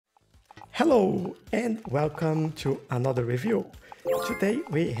Hello and welcome to another review. Today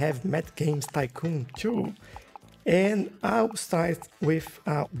we have Mad Games Tycoon 2 and I'll start with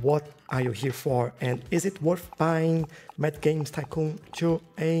what are you here for and is it worth buying Mad Games Tycoon 2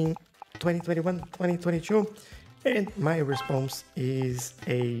 in 2021, 2022? And my response is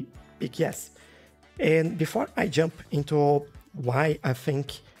a big yes. And before I jump into why I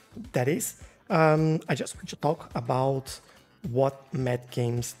think that is, I just want to talk about what Mad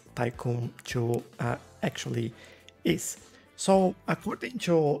Games Tycoon 2 actually is. So, according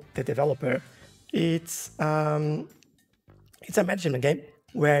to the developer, it's a management game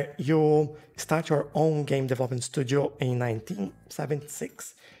where you start your own game development studio in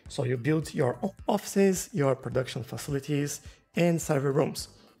 1976. So you build your own offices, your production facilities, and server rooms.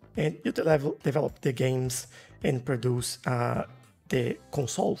 And you develop the games and produce the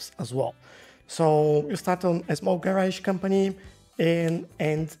consoles as well. So you start on a small garage company and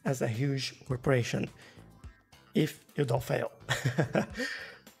end as a huge corporation, if you don't fail.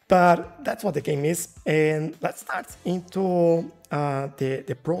 But that's what the game is, and let's start into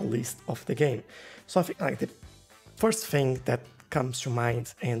the pro list of the game. So I think like the first thing that comes to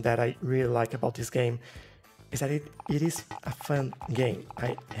mind and that I really like about this game is that it is a fun game.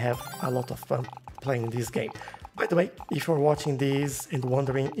 I have a lot of fun playing this game. By the way, if you're watching this and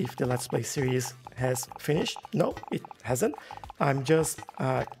wondering if the Let's Play series has finished, no, it hasn't. I'm just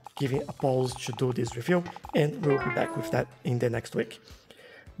giving a pause to do this review and we'll be back with that in the next week.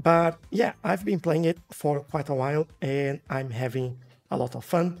 But yeah, I've been playing it for quite a while and I'm having a lot of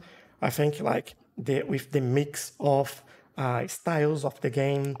fun. I think like with the mix of styles of the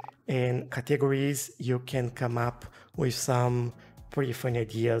game and categories, you can come up with some pretty funny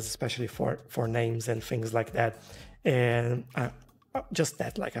ideas, especially for names and things like that. And just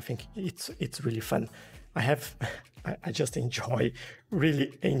that, like, I think it's really fun. I just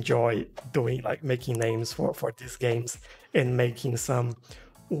really enjoy doing, like, making names for these games and making some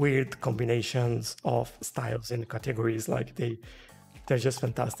weird combinations of styles and categories. Like, they're just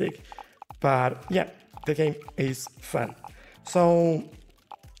fantastic. But yeah, the game is fun. So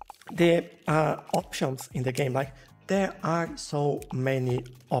the options in the game, like, there are so many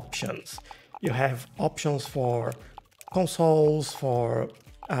options. You have options for consoles, for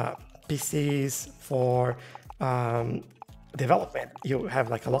PCs, for development. You have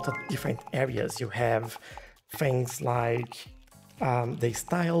like a lot of different areas. You have things like the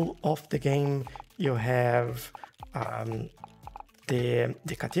style of the game. You have the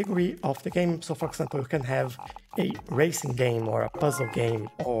category of the game. So for example, you can have a racing game or a puzzle game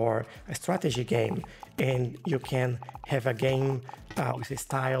or a strategy game, and you can have a game with a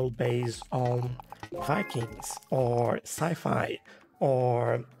style based on Vikings or sci-fi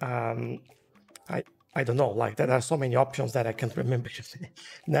or I don't know, like there are so many options that I can't remember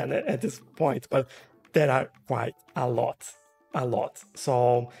at this point, but there are quite a lot.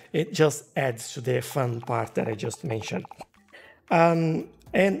 So it just adds to the fun part that I just mentioned. And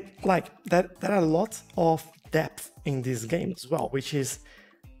like there are lots of depth in this game as well, which is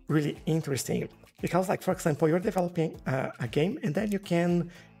really interesting because, like, for example, you're developing a game and then you can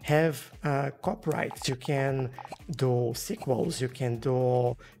have copyrights, you can do sequels, you can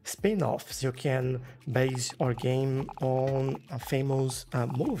do spin-offs, you can base your game on a famous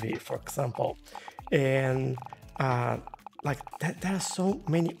movie, for example. And like there are so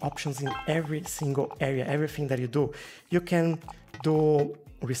many options in every single area, everything that you do. You can do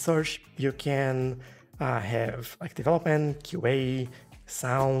research, you can have like development, QA,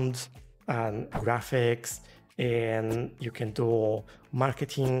 sound, graphics, and you can do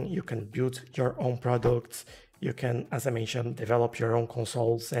marketing, you can build your own products, you can, as I mentioned, develop your own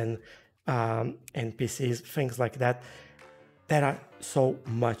consoles and PCs, things like that. There are so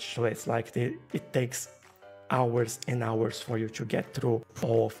much to it. Like it takes hours and hours for you to get through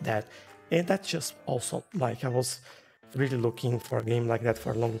all of that, and that's just awesome. Like I was really looking for a game like that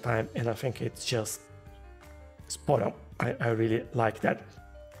for a long time, and I think it's just spot on. I really like that.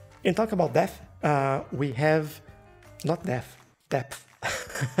 And talk about depth, we have not depth.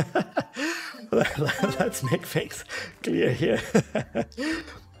 Let's make things clear here.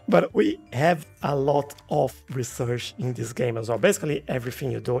 But we have a lot of research in this game as well. Basically,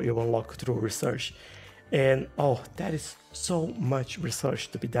 everything you do, you unlock through research. And oh, that is so much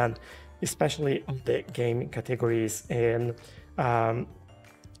research to be done, especially on the game categories and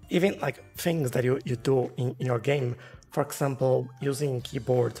even like things that you do in your game. For example, using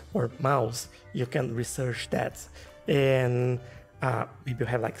keyboard or mouse, you can research that. And maybe you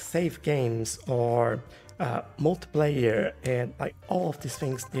have like save games or multiplayer, and like all of these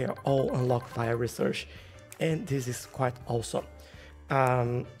things, they are all unlocked via research. And this is quite awesome.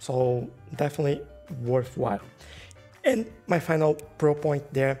 So definitely worthwhile. And my final pro point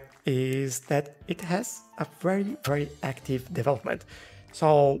there is that it has a very, very active development.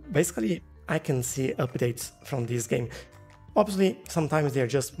 So basically, I can see updates from this game. Obviously, sometimes they're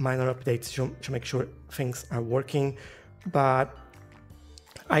just minor updates to make sure things are working, but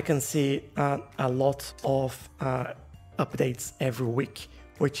I can see a lot of updates every week,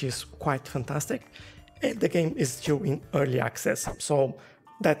 which is quite fantastic. And the game is still in early access, so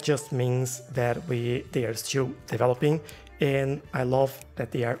that just means that they are still developing, and I love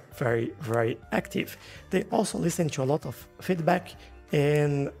that they are very, very active. They also listen to a lot of feedback,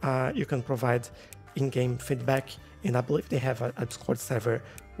 and you can provide in-game feedback, and I believe they have a Discord server,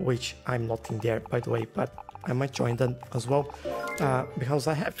 which I'm not in there, by the way, but I might join them as well, because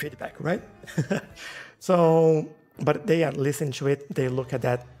I have feedback, right? So, but they are listening to it, they look at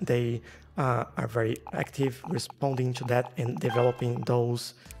that, they are very active, responding to that and developing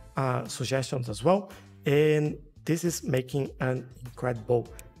those suggestions as well. And this is making an incredible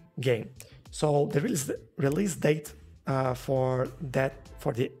game. So the release date for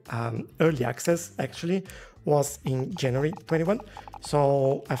the early access actually was in January 21.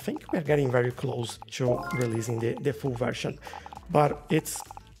 So I think we're getting very close to releasing the full version, but it's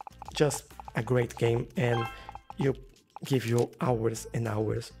just a great game and give you hours and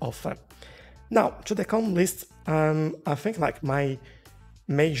hours of fun. Now to the con list, I think like my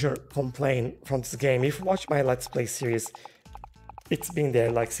major complaint from this game, if you watch my Let's Play series, it's been there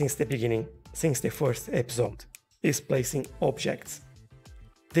like since the beginning, since the first episode, is placing objects.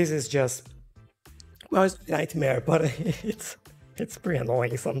 This is just, well, it's a nightmare, but it's pretty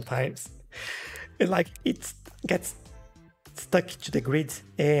annoying sometimes. It gets stuck to the grid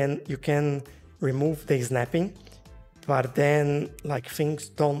and you can remove the snapping, but then like things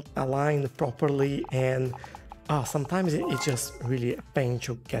don't align properly, and sometimes it's just really a pain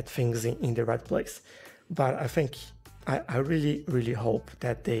to get things in the right place. But I think I really, really hope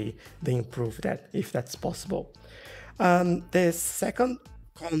that they improve that if that's possible. The second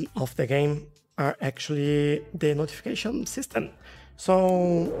con of the game are actually the notification system.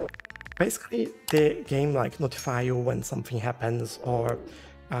 So basically the game like notify you when something happens or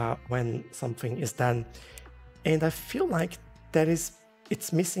when something is done. And I feel like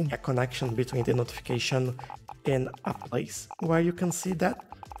it's missing a connection between the notification and a place where you can see that.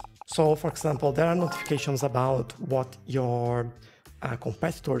 So for example, there are notifications about what your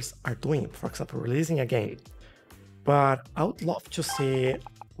competitors are doing, for example, releasing a game. But I would love to see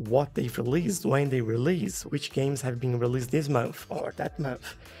what they've released, when they release, which games have been released this month or that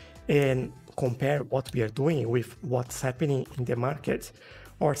month, and compare what we are doing with what's happening in the market.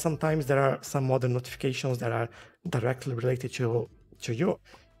 Or sometimes there are some other notifications that are directly related to you,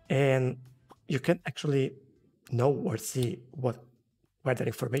 and you can actually know or see where that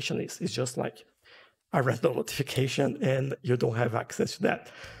information is. It's just like a random notification and you don't have access to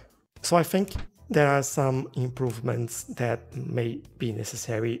that. So I think there are some improvements that may be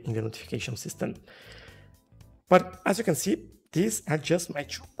necessary in the notification system. But as you can see, these are just my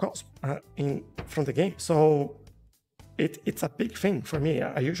two cons from the game. So it's a big thing for me.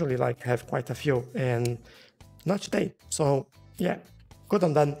 I usually like have quite a few, and not today. So yeah, good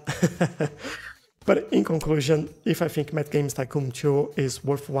on them. But in conclusion, if I think Mad Games Tycoon 2 is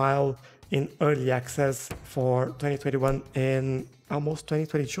worthwhile in early access for 2021 and almost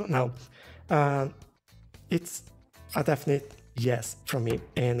 2022 now, it's a definite yes from me,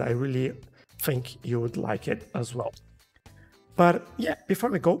 and I really think you would like it as well. But yeah, before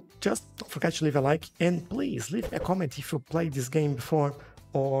we go, just don't forget to leave a like, and please leave a comment if you played this game before,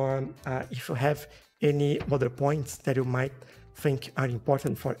 or if you have any other points that you might think are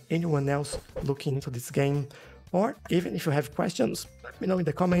important for anyone else looking into this game, or even if you have questions, let me know in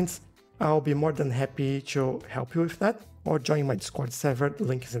the comments. I'll be more than happy to help you with that, or join my Discord server, the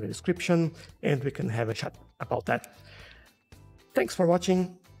link is in the description, and we can have a chat about that. Thanks for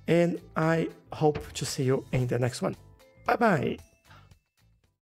watching, and I hope to see you in the next one. Bye bye!